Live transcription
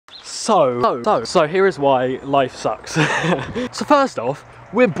So here is why life sucks. So first off,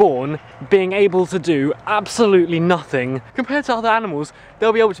 we're born being able to do absolutely nothing. Compared to other animals,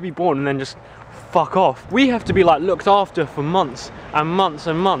 they'll be able to be born and then just fuck off. We have to be like looked after for months and months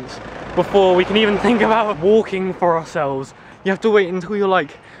and months before we can even think about walking for ourselves. You have to wait until you're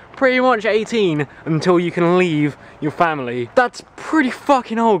like pretty much 18 until you can leave your family. That's pretty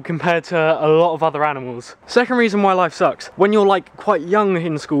fucking old compared to a lot of other animals. Second reason why life sucks, when you're like quite young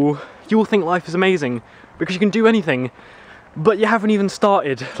in school, you'll think life is amazing because you can do anything, but you haven't even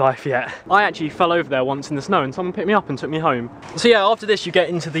started life yet. I actually fell over there once in the snow and someone picked me up and took me home. So yeah, after this you get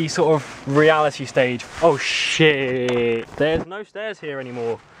into the sort of reality stage. Oh shit, there's no stairs here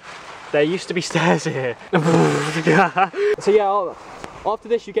anymore. There used to be stairs here. So yeah, after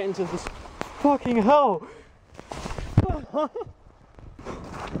this you get into this fucking hell.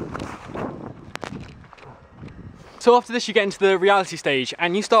 So after this you get into the reality stage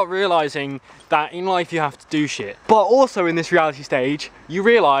and you start realising that in life you have to do shit. But also in this reality stage you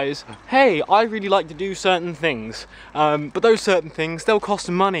realise, hey, I really like to do certain things, but those certain things, they'll cost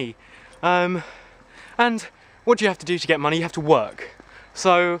money. And what do you have to do to get money? You have to work.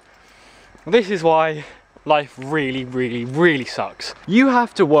 So this is why life really sucks. You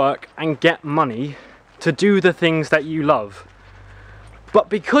have to work and get money to do the things that you love. But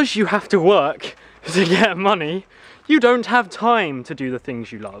because you have to work to get money, you don't have time to do the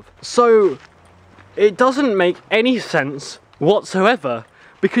things you love. So it doesn't make any sense whatsoever,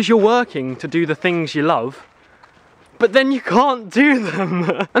 because you're working to do the things you love, but then you can't do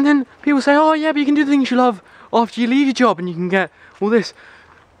them. And then people say, oh yeah, but you can do the things you love after you leave your job and you can get all this.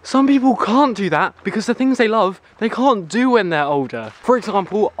 Some people can't do that because the things they love, they can't do when they're older. For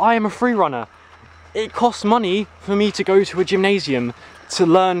example, I am a free runner. It costs money for me to go to a gymnasium to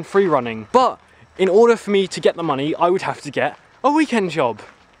learn free running. But in order for me to get the money, I would have to get a weekend job.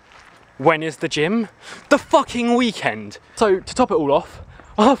 When is the gym? The fucking weekend. So to top it all off,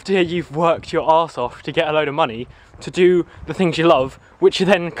 after you've worked your arse off to get a load of money to do the things you love, which you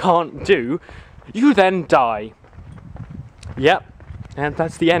then can't do, you then die. Yep. And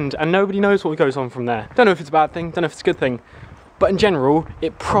that's the end, and nobody knows what goes on from there. Don't know if it's a bad thing, don't know if it's a good thing, but in general,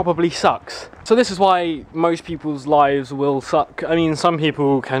 it probably sucks. So this is why most people's lives will suck. I mean, some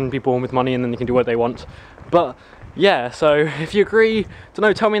people can be born with money and then they can do what they want, but yeah, so if you agree, don't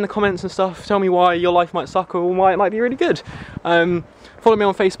know, tell me in the comments and stuff, tell me why your life might suck or why it might be really good. Follow me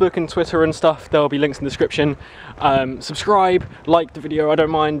on Facebook and Twitter and stuff, there'll be links in the description. Subscribe, like the video, I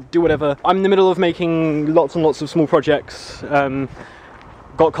don't mind, do whatever. I'm in the middle of making lots and lots of small projects.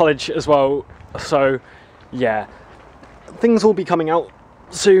 Got college as well, so yeah. Things will be coming out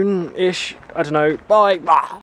soon-ish, I don't know, bye!